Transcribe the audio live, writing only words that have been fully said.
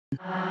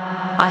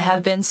I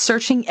have been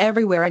searching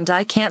everywhere and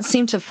I can't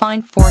seem to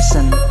find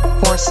Forsen.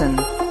 Forsen.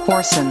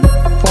 Forsen.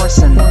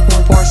 Forsen.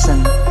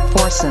 Forsen.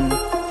 Forsen.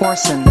 Forsen.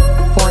 Forsen.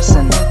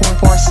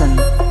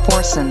 Forsen.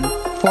 Forsen.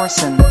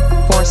 Forsen.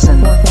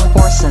 Forsen.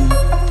 Forsen.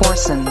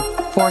 Forsen.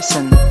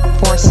 Forsen.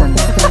 Forsen.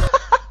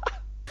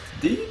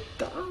 Deep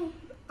down,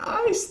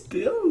 I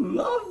still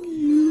love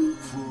you.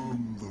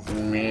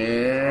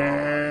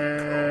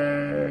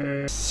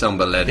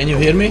 Somebody, can you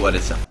hear me? What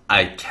is up?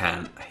 I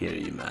can't hear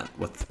you, man.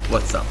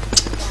 What's up?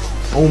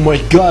 Oh my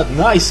god,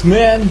 nice,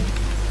 man!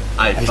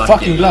 I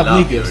fucking love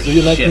niggers. Do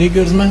you like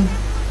niggers, man?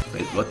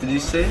 Wait, what did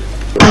you say?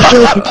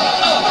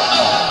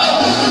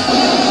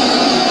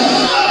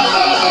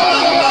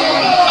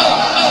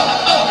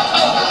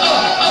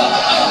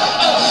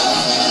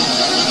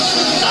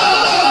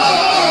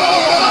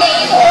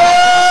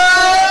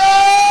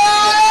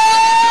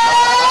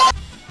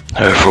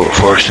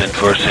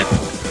 Forsen.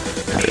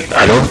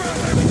 Hello?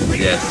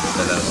 Yes,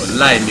 hello.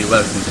 Limey,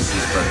 welcome to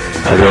Seaspot.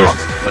 Hello,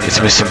 it's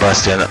me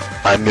Sebastian.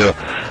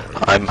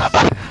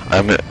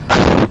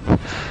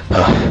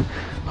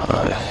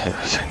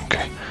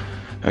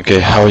 Okay,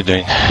 how are you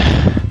doing?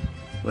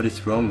 What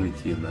is wrong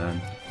with you,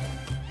 man?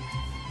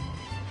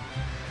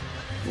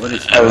 What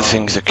is wrong?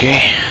 Everything's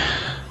okay.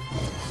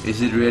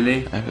 Is it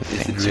really?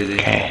 Everything's is it really?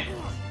 okay.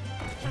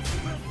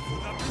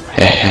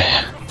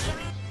 Yeah.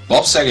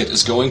 Bob Saget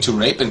is going to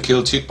rape and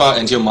kill Tyggbar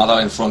and your mother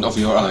in front of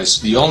your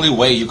eyes. The only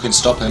way you can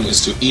stop him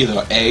is to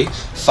either A.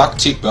 Fuck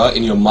Tyggbar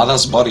in your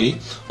mother's body,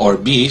 or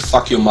B.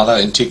 Fuck your mother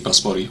in Tyggbar's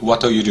body. What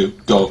do you do?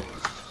 Go.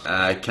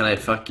 Can I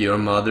fuck your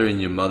mother in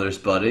your mother's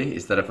body?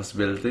 Is that a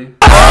possibility?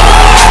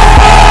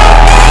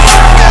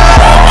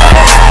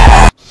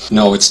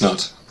 No, it's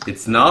not.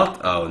 It's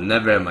not? Oh,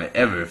 never am I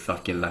ever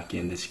fucking lucky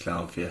in this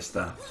clown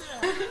fiesta.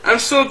 I'm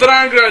so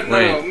drunk right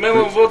now.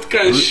 Mellow vodka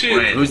and shit.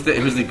 Wait, who's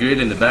the girl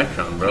in the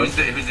background, bro? Who's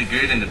the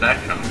girl in the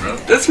background, bro?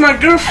 That's my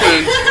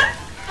girlfriend.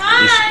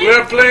 We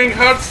are playing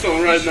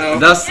Hearthstone right now.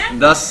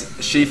 Does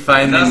she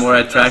find me more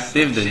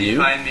attractive than you?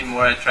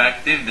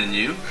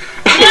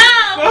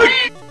 No!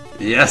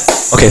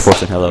 Yes. Okay,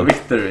 Forsen, hello.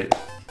 Victory.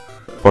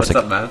 Forsen, What's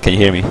up, man? can you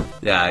hear me?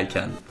 Yeah, I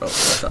can. Bro,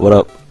 what's up? What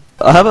up?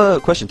 I have a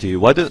question to you.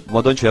 Why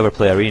don't you ever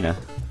play Arena?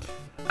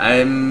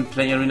 I'm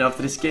playing Arena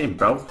after this game,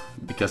 bro.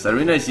 Because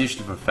Arena is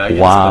usually for faggots,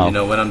 Wow. but you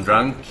know, when I'm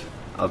drunk,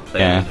 I'll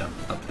play Arena.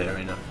 I'll play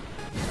Arena.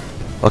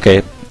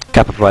 Okay,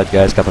 cap up right,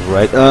 guys, cap up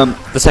right.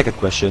 The second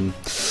question.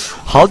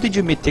 How did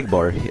you meet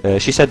Tyggbar?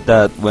 She said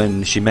that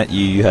when she met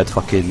you, you had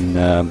fucking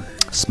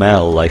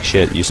smell like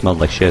shit. You smelled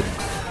like shit.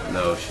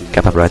 No, she didn't.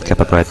 Cap up right, cap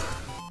up right.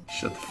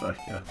 Shut the fuck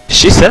up.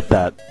 She said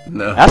that.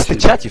 No. Ask the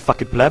chat, you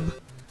fucking pleb.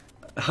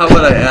 How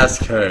about I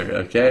ask her,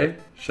 okay?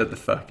 Shut the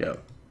fuck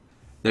up.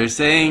 They're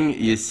saying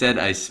you said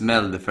I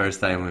smelled the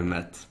first time we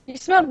met. You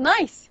smelled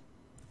nice.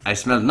 I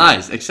smelled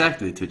nice,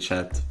 exactly, to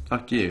chat.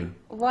 Fuck you.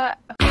 What?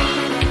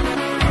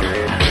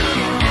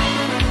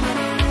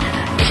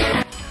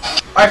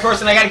 Alright,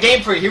 Forsen, I got a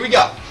game for you. Here we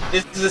go.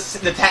 This is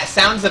the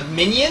sounds of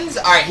minions.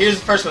 Alright, here's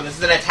the first one. This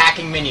is an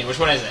attacking minion. Which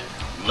one is it?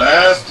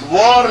 Last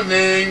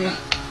warning!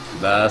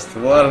 Last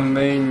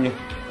warning.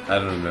 I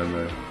don't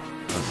remember.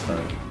 I'm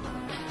sorry.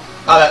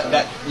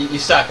 Oh, you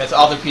suck. That's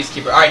all the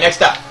Peacekeeper. Alright,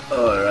 next up.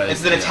 Alright. This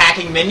is an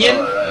attacking minion.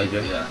 Alright,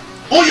 okay. Yeah.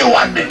 Who you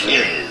want to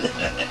kill?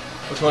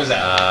 Which one is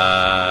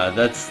that?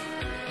 That's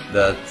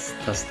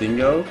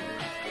Tastingo.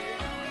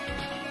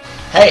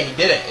 Hey, he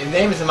did it. His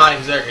name is Amani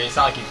Berserker. It's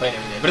not like he played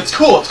every day. But it's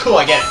cool,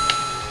 I get it.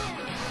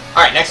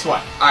 Alright, next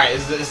one. Alright,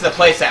 this is the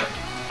play sound.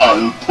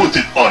 I'll put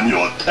it on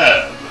your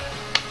tab.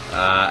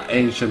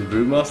 Ancient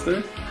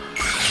Brewmaster.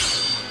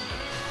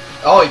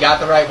 Oh, you got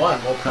the right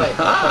one. We'll play.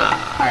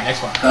 Alright,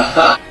 next one.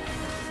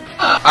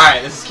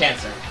 Alright, this is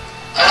Cancer.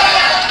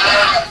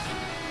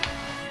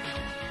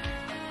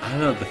 I don't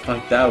know what the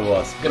fuck that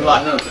was. Good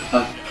luck. I don't know what the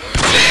fuck.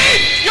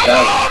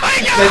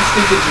 That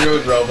stupid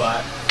druid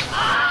robot.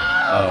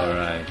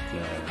 Alright,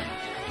 yeah.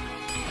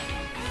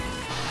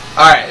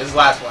 Alright, this is the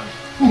last one.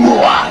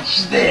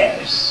 Watch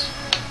this.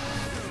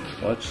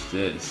 Watch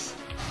this.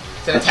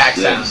 It's an attack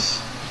sound.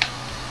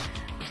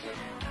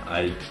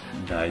 I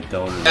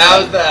don't remember. That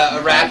was the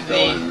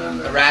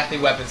Arathi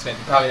Weaponsmith.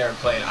 You probably never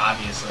played,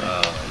 obviously.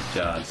 Oh my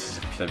god, this is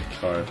a clip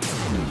card.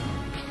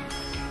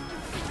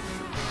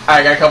 Alright,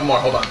 I got a couple more.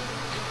 Hold on.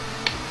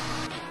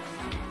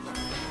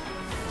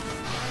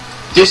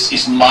 This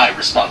is my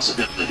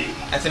responsibility.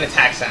 That's an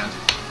attack sound.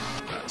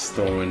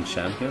 Stormwind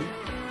Champion?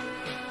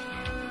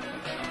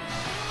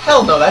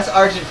 Hell no, that's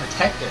Argent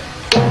Protector.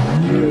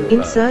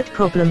 Insert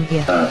problem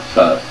here.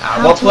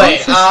 Well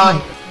played.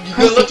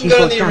 Good looking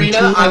good in the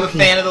arena. I'm a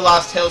fan of the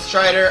Lost Hill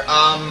Strider.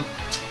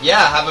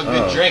 Yeah, have a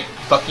good drink.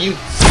 Fuck you.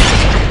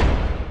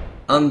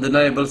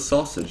 Undeniable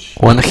sausage.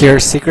 Wanna hear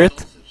a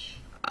secret?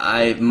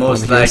 I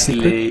most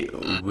likely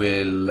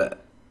will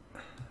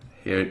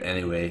hear it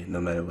anyway,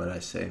 no matter what I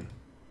say.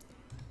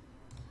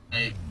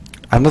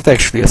 I'm not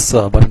actually a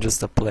sub, I'm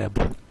just a pleb.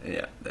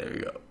 Yeah, there we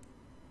go.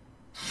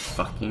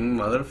 Fucking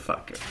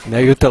motherfucker. Now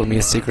you tell me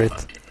a secret.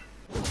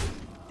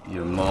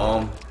 Your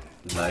mom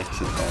likes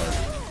it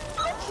hard.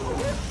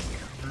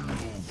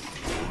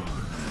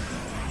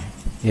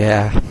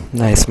 Yeah,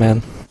 nice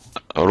man.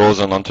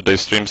 Rosen on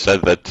today's stream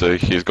said that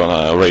he's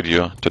gonna raid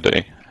you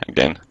today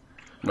again.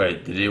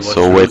 Wait, did he watch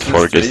So wait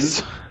for stream?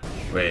 guests.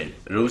 Wait,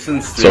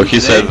 Rosen stream So he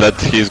today? said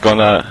that he's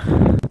gonna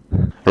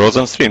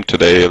Rosen stream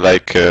today,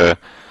 like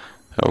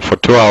for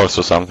 2 hours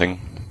or something.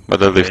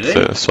 But at least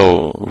Really?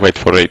 so wait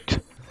for it,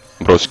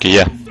 broski.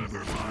 Yeah.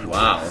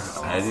 Wow,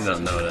 I did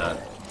not know that.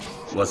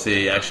 Was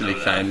he actually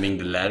climbing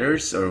the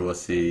ladders or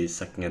was he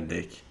sucking a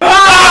dick?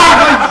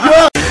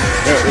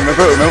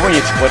 Remember when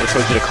what I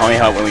told you to call me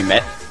how when we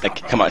met?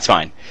 Like, come on, it's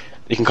fine.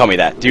 You can call me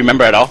that. Do you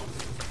remember at all?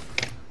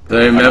 Do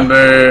I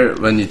remember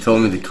when you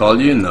told me to call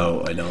you?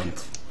 No, I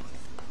don't.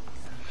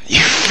 You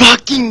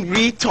fucking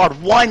retard!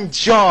 One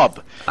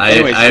job!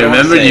 Anyways, I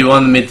remember you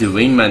wanted me to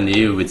wingman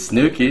you with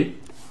Snooki.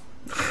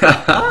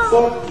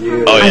 Oh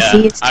yeah, I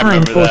see it's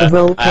time for the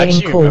role-playing I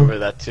actually call. remember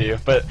that too.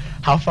 But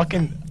how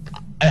fucking...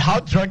 How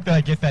drunk did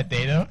I get that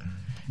day though?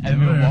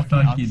 And we were walking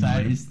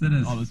outside,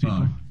 all those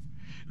people.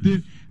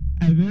 Dude,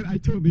 and then I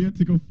told Leah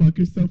to go fuck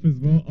herself as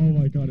well. Oh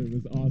my god, it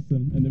was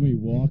awesome. And then we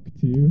walked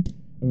too,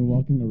 and we're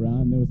walking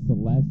around. There was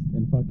Celeste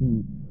and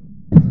fucking...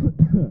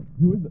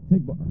 Who was the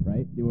Tyggbar,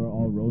 right? They were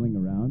all rolling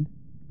around.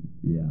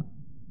 Yeah.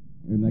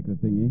 And like the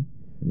thingy.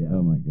 Yeah.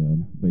 Oh my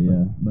god. But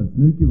yeah. But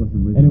Snooki was the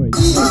wizard. Anyways.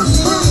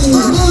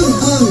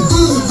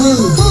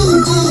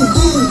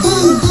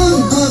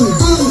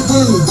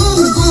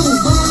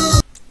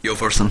 Yo,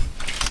 Forsen.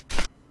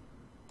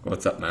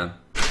 What's up, man?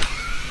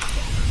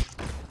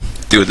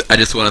 Dude, I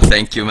just want to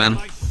thank you, man.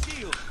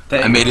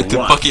 I made it to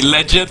what? fucking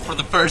legend for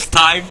the first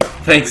time.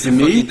 Thanks to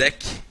me?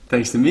 Deck.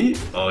 Thanks to me?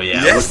 Oh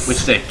yeah. Yes.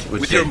 Which deck?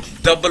 Which With deck? your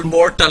double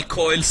mortal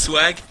coil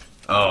swag.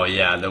 Oh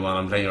yeah, the one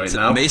I'm playing right It's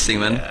now. amazing,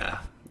 man. Yeah,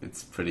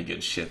 it's pretty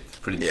good shit.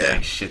 Pretty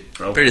dang shit,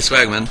 bro. Pretty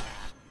swag, man.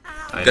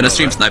 I Gonna know,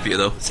 stream right? snipe you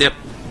though. See ya.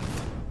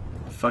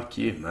 Fuck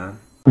you, man.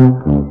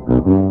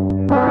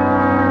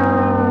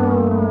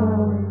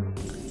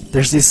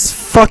 There's this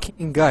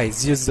fucking guy,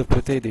 Zeus the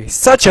Potato. He's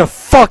such a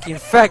fucking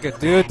faggot,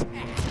 dude.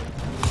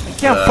 I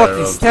can't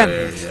fucking stand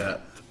him. Yeah.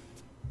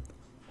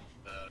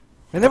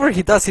 Whenever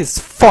he does his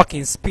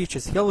fucking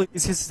speeches, he always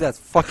uses that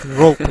fucking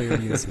roleplayer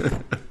music.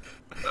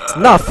 It's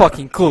not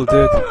fucking cool,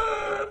 dude.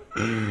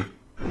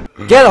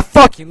 Get a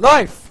fucking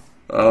life!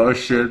 Oh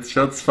shit,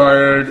 shots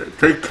fired.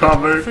 Take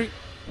cover.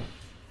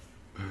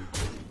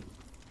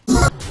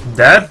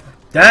 Dad?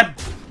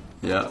 Dad?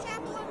 Yeah.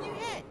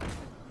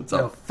 What's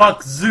up? Yo,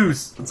 fuck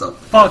Zeus! What's up?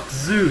 Fuck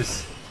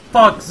Zeus!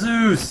 Fuck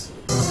Zeus!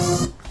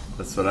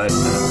 That's what I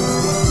said.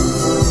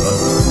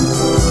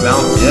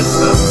 Clown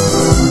Fiesta.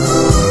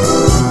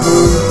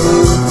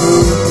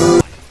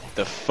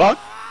 The fuck?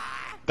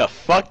 The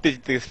fuck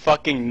did this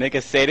fucking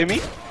nigga say to me?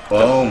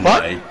 Oh The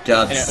fuck? my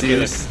god, Anyway,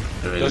 Zeus.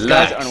 look, those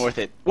guys aren't worth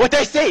it. What'd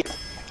I say?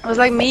 It was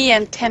like me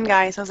and 10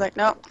 guys. I was like,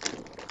 no.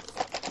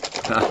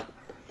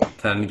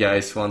 10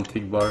 guys, 1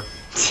 Tyggbar.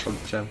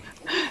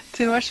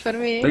 Too much for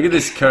me. Look at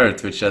this current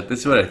Twitch chat. This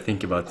is what I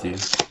think about you.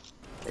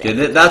 Okay,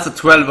 that's a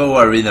 12-0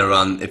 arena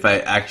run if I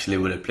actually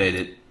would have played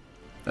it.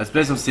 Let's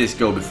play some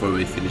CSGO before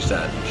we finish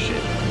that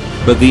shit.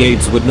 But the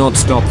AIDS would not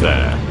stop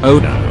there. Oh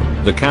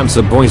no, the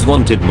cancer boys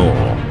wanted more,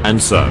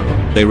 and so,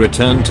 they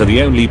returned to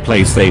the only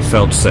place they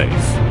felt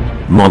safe.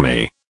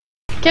 Mommy.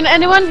 Can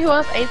anyone who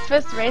wants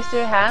Aidsfest raise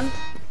their hand?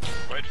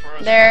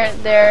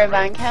 Their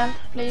bank hand,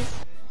 please.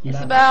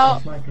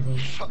 Isabel. I'm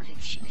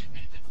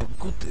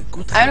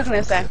not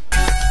gonna say.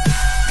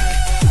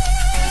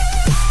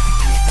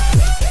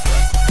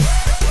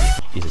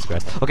 Jesus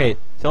Christ. Okay,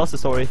 tell us the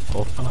story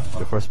of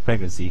your first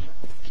pregnancy.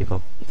 Keep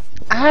up.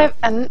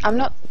 I'm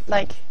not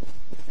like,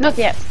 not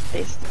yet,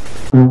 please.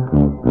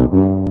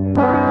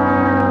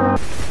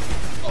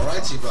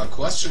 Alright, Tyggbar,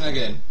 question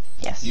again.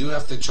 Yes. You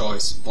have the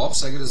choice. Bob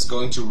Saget is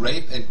going to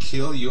rape and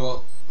kill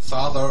your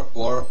father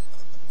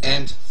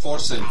and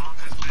Forsen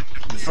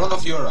in front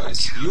of your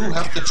eyes. You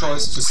have the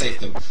choice to save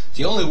them.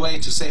 The only way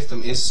to save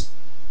them is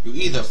you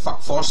either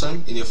fuck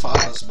Forsen in your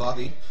father's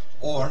body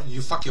or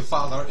you fuck your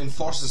father in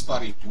Forsen's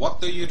body. What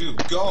do you do?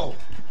 Go!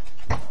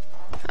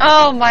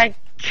 Oh my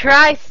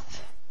Christ!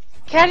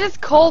 Can I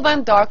just call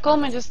them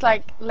Darkholm and just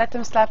like let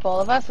them slap all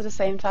of us at the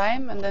same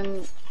time and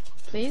then,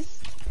 please?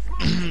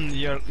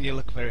 You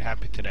look very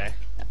happy today.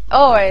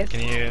 Always.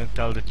 Can you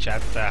tell the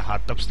chat the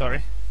hot tub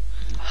story?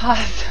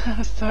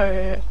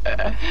 Sorry.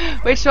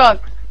 Which one?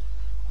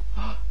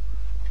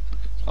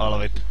 All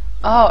of it.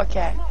 Oh,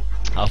 okay.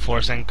 How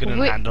Forsen couldn't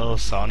handle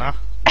sauna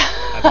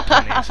at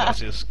 20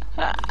 Celsius.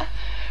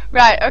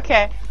 Right,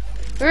 okay.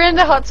 We're in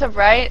the hot tub,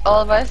 right?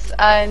 All of us.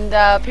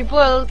 And people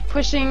are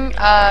pushing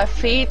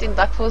feet in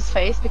Duckfull's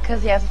face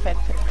because he has a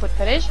foot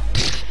fetish.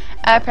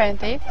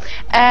 Apparently.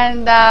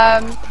 And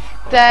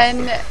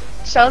then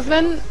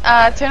Charlesman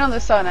turned on the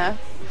sauna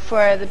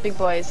for the big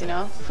boys, you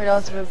know, for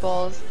those big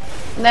balls.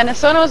 And then the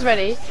sauna was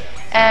ready,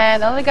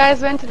 and all the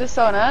guys went to the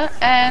sauna,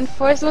 and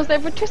Forsen was there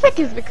for 2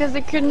 seconds because they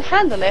couldn't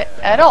handle it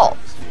at all.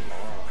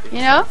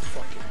 You know?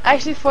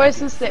 Actually,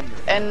 Forsen slipped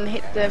and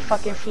hit the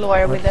fucking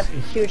floor with a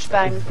huge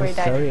bang before he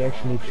died. Sorry,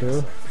 actually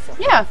true.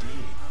 Yeah.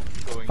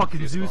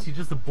 Fucking Zeus, you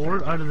just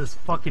aboard out of this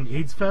fucking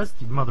Aidsfest,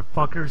 you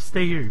motherfucker.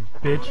 Stay here, you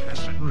bitch.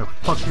 I'm gonna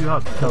fuck you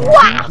up.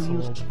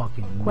 Asshole,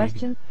 fucking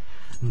Question?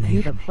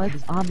 nigga. The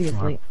pledge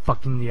obviously.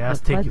 Fucking the ass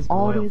take his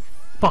oil.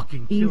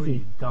 Fucking kill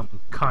you, dumb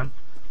cunt.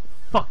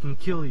 Fucking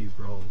kill you,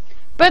 bro.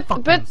 But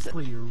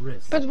split your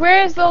wrist. But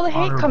where is all the hate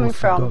Honorable coming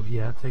from?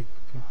 Yeah, take.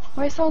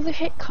 Where's all the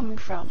hate coming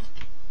from?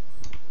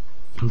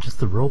 I'm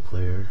just a role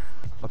player.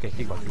 Okay,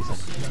 Tyggbar, listen.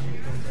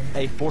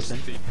 A Forsen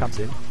comes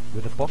in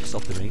with a box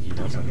of the ring, you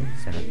know, some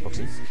standard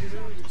boxes,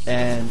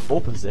 and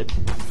opens it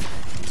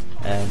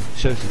and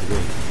shows you the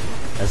ring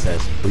and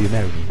says, "Will you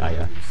marry me,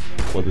 Aya?"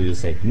 What do you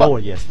say? No or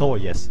yes? No or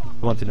yes?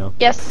 I want to know.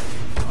 Yes.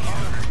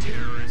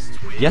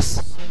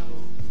 Yes?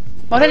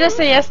 What did I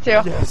say yes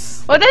to?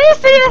 Yes. What did I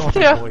say yes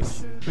to?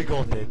 Boys. We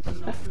got it.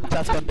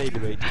 That's gonna baby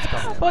rate.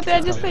 What did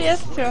I just say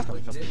yes to?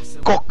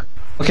 Cock!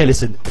 Okay,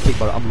 listen,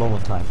 Tyggbar, I'm low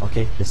on time,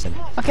 okay? Listen.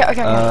 Okay.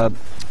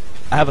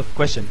 I have a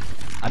question.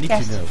 I need to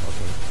know,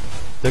 okay.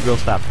 The girl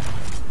stab.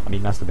 I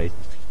mean, masturbate.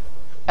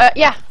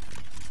 Yeah.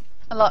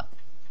 A lot.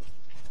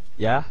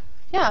 Yeah?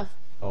 Yeah.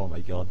 Oh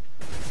my god.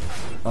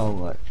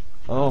 Oh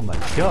my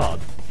god.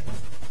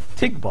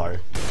 Tyggbar.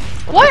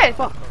 What?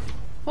 Fuck?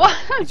 What?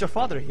 Is your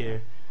father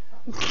here?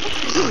 What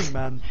are you doing,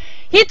 man?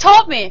 He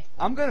told me!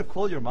 I'm gonna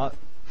call your mom.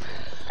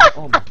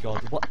 Oh my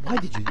god. Why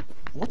did you...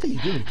 What are you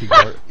doing,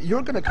 Tyggbar?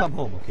 You're gonna come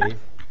home, okay?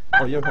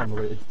 Oh, you're home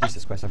already.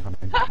 Jesus Christ, I'm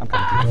coming. I'm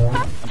coming to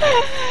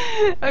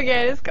you.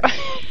 Okay, let's go.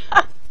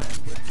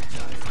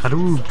 How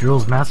do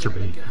girls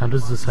masturbate? How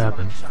does this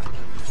happen?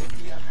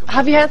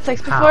 Have you had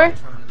sex before?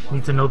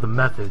 Need to know the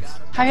methods.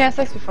 Have you had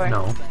sex before?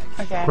 No.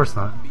 Okay. Of course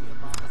not.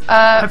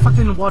 I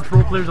fucking watch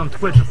role players on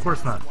Twitch, of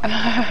course not.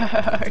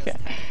 Okay.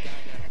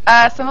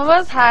 Some of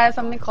us have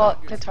something called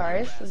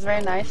clitoris. It's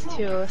very nice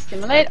to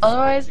stimulate.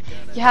 Otherwise,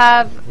 you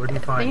have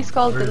things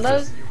called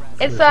dildos.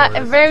 It's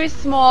a very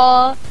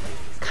small,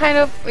 kind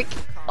of like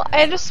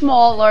either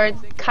small or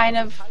kind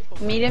of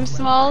medium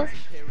small.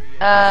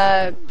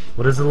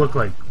 What does it look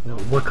like?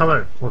 What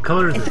color? What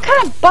color is it? It's a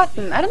kind of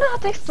button. I don't know how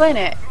to explain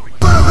it.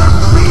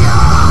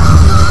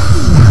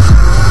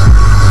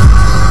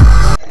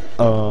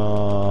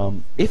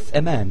 If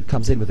a man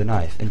comes in with a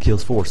knife and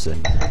kills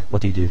Forsen,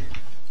 what do you do?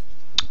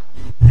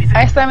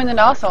 I slam him in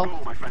the asshole.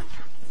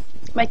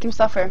 Make him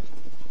suffer.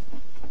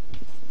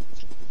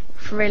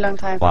 For a very long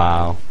time.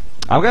 Wow.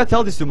 I'm gonna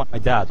tell this to my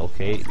dad,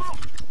 okay?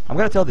 I'm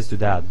gonna tell this to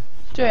dad.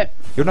 Do it.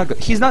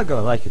 He's not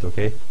gonna like it,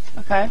 okay?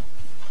 Okay.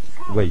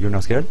 Wait, you're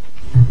not scared?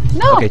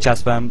 No! Okay, chat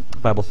spam,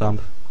 Bible thumb.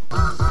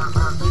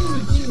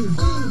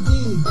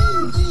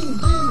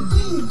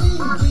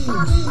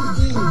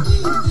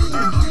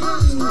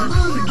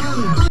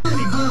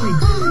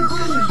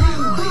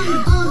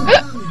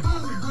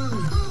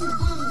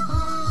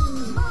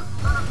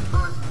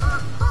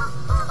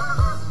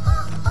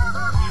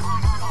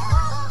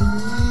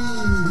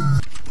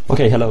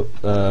 Okay, hello.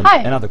 Hi.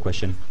 Another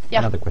question. Yeah.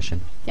 Another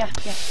question. Yeah.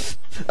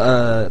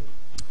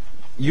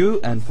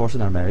 You and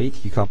Forsen are married.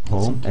 You come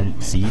home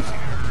and see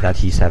that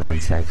he's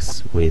having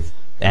sex with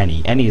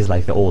Annie. Annie is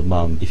like the old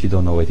mom. If you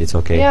don't know it, it's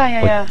okay.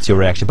 Yeah. What's your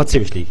reaction? But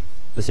seriously,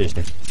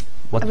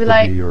 what would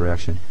be your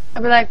reaction?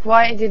 I'd be like,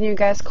 why didn't you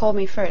guys call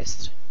me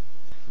first?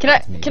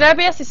 Can I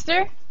be a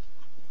sister?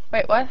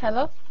 Wait, what?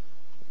 Hello?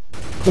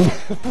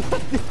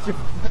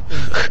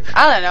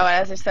 I don't know what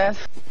I just said.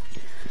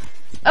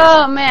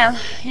 Oh man,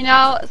 you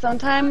know,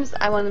 sometimes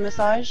I want a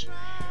massage,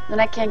 then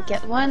I can't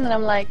get one, and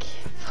I'm like,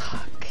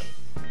 fuck.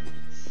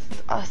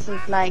 It's awesome,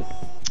 like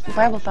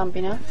Bible thump,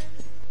 you know?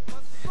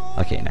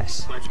 Okay,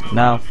 nice.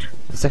 Now,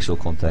 sexual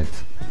contact.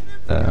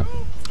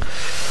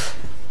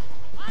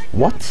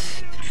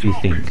 What do you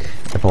think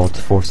about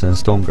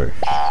Forsen's donger?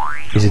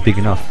 Is it big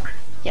enough?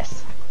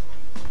 Yes.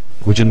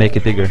 Would you make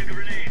it bigger?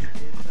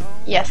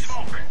 Yes.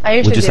 I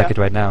usually do. Would you suck it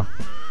right now?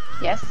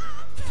 Yes.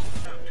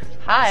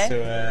 Hi.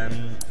 So,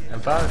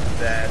 about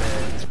that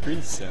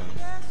threesome.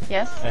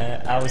 Yes.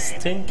 I was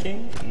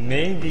thinking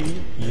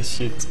maybe you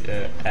should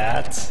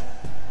add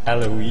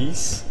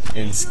Eloise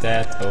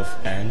instead of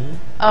Annie.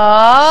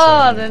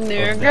 Oh, the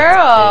new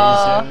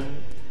girl.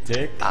 Asian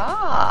dick.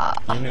 Ah.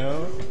 You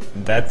know?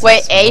 That's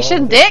wait,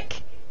 Asian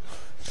dick?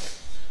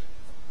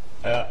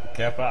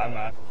 Careful, I'm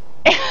out.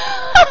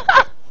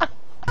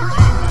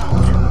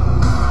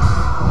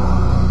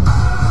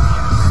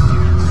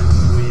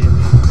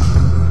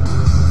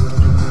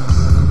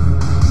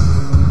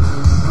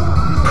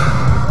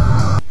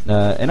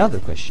 Another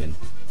question.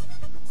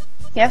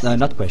 Yes? No,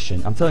 not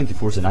question. I'm telling you,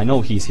 Forsen, I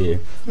know he's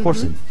here.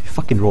 Forsen, you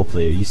fucking role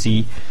player. You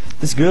see,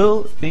 this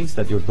girl thinks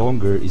that your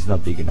donger is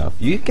not big enough.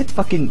 You get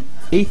fucking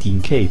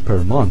 18k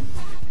per month.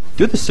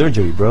 Do the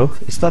surgery, bro.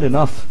 It's not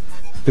enough.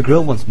 The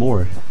girl wants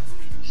more.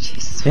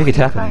 Jesus. Make it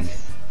happen.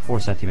 4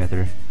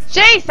 centimeter.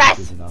 Jesus!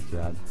 Is enough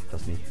to add.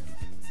 Trust me.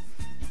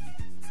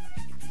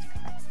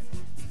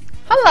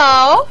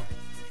 Hello?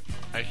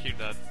 I hear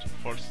that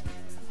Forsen.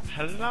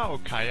 Hello,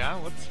 Kaya.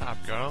 What's up,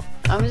 girl?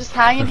 I'm just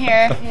hanging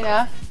here, you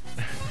know.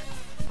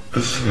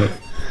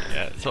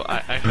 Yeah, so I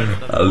heard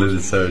that. I'll do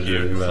the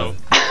surgery, man. So,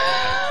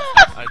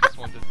 I just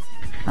wanted.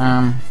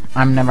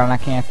 I'm never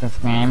lucky at this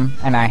game,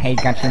 and I hate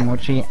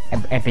Gachimuchi.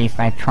 At least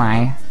I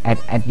try.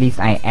 At least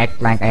I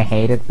act like I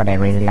hate it, but I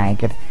really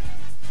like it.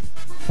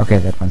 Okay,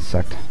 that one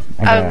sucked.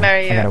 I'll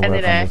marry you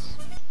any day.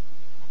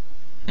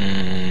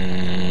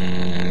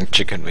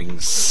 Chicken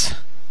wings.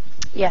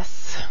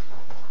 Yes.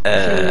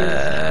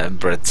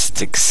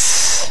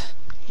 Breadsticks.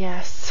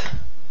 Yes.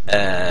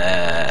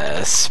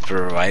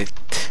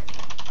 Sprite.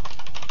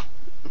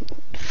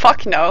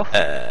 Fuck no.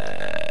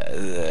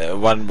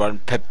 One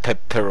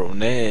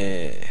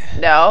pepperoni.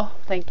 No,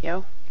 thank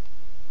you.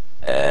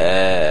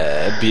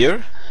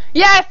 Beer.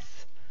 Yes.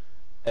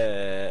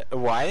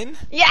 Wine.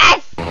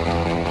 Yes.